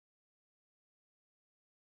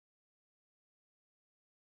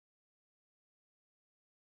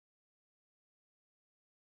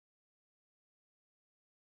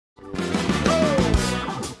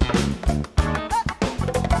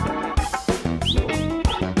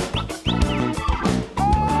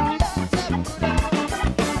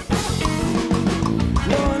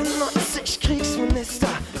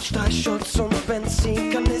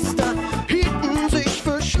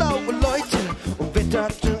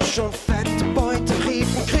schon fette Beute,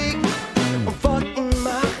 riefen Krieg und wollten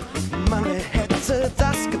Macht. Manne hätte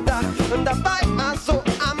das gedacht. Und dabei war so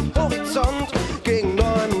am Horizont gegen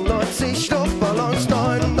 99 Luftballons.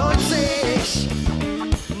 99,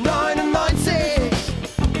 99,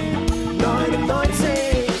 99.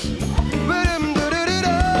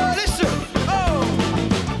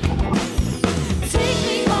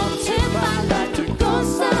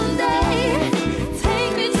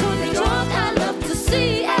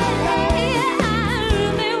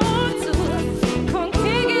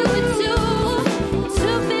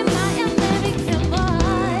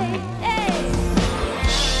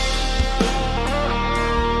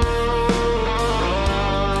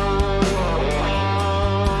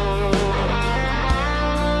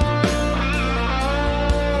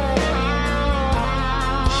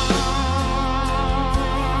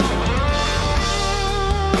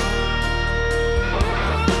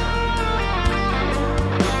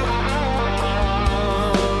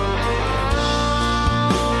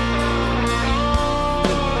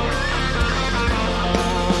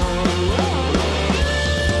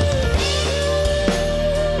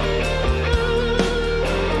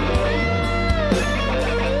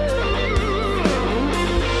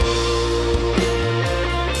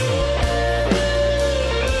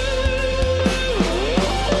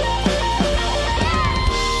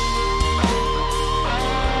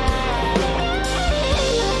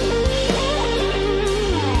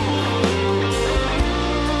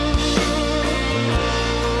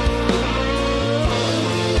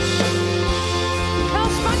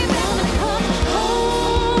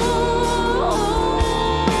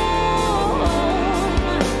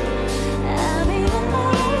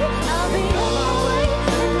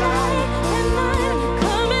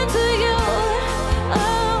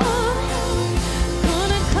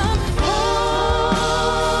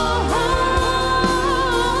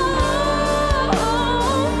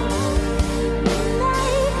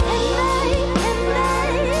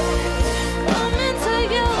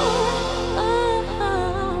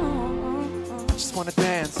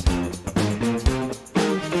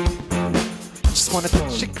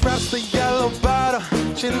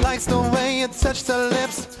 She likes the way it touched her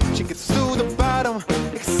lips. She gets to the bottom,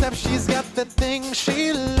 except she's got the thing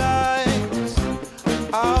she likes.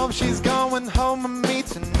 I hope she's going home with me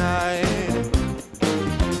tonight.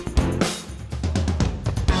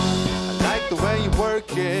 I like the way you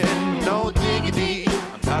work it, no diggity.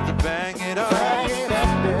 I'm about to bang it up.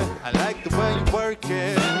 I like the way you work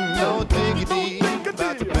it, no diggity. I'm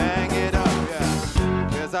about to bang it up.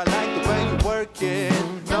 Cause I like the way you work it,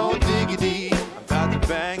 no diggity.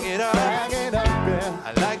 Bang it up, yeah.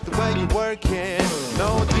 I like the way you work it,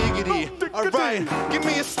 no diggity. Alright, give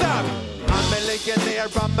me a stop. I'm a millionaire,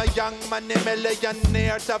 I'm a young money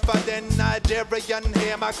millionaire, tougher than Nigerian.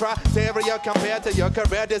 Hear my criteria compared to your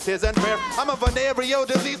career, this isn't fair. I'm a venereal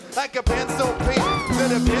disease, like a pencil piece to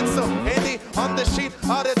the pencil, handy on the sheet,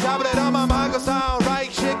 all the tablet on my mind goes sound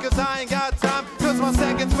right shit, cause I ain't got time, cause my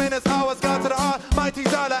seconds, minutes, hours got to the almighty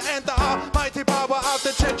dollar and the almighty power of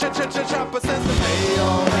the chopper system. Hey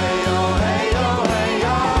yo, hey yo, hey yo, hey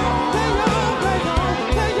yo, hey yo, hey yo,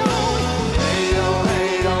 hey yo, hey yo,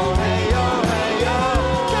 hey yo, hey yo, hey yo.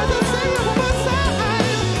 Can I say it one more time?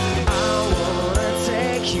 I wanna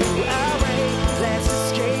take you away. Let's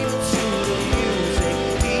escape to the music.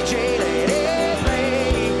 DJ, let it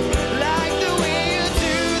play. Like the way you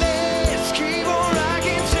do this. Keep on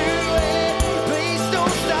rocking to it. Please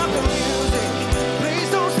don't stop the music. Please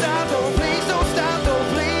don't stop, don't, please don't stop, don't,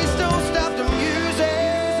 please don't stop the music.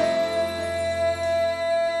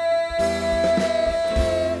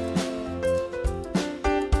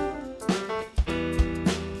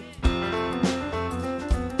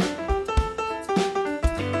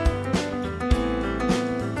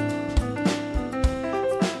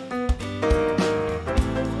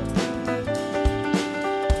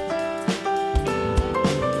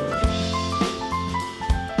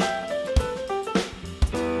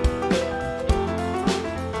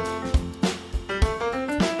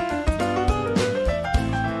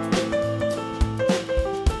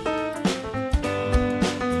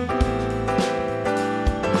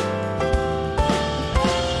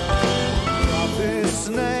 This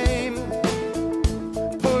name,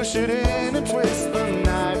 push it in and twist the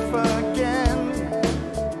knife again.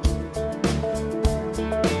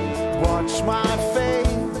 Watch my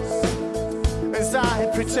face as I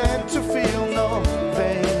pretend to feel no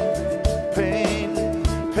pain.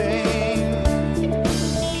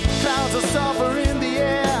 Clouds of sulfur in the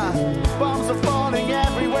air, bombs are falling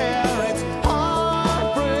everywhere. It's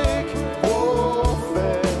heartbreak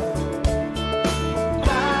warfare.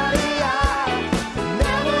 Body, I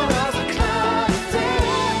never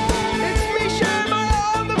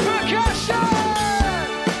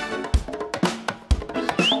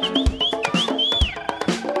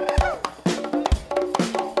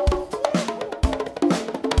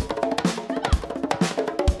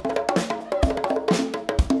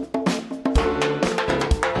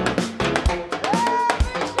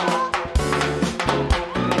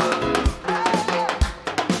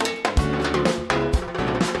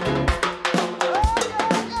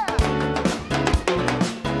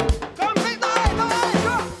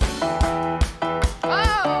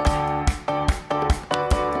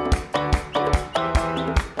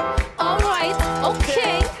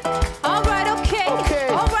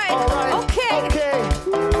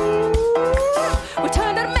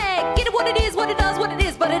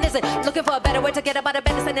music. Looking for a better way to get about the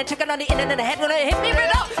business and then checking on the internet. The head when it hit me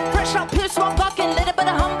right up. Fresh out, pure, small, bucking. Little bit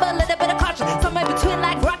of humble, little bit of caution. Somewhere between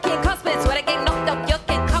like Rocky and Cuspid. Swear to get knocked up, you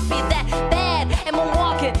can copy that bad. And I'm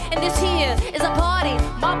walking, and this here is a party.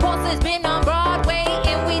 My boss has been on Broadway,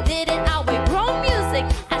 and we did it our way. Bro music,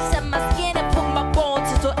 I set my skin and put my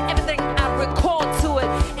bones into everything I record to it.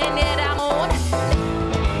 And yet I'm on.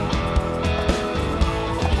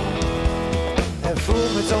 Fuhr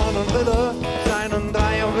mit so einem Ritter seinen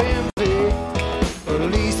Dreier BMW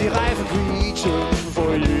und ließ die Reifen quietschen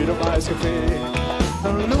vor jedem Eiscafé.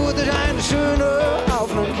 Dann lud ich eine Schöne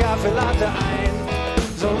auf einen Kaffeelatte ein.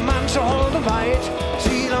 So manche Holde weit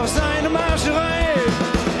ziehen auf seine Marsche rein.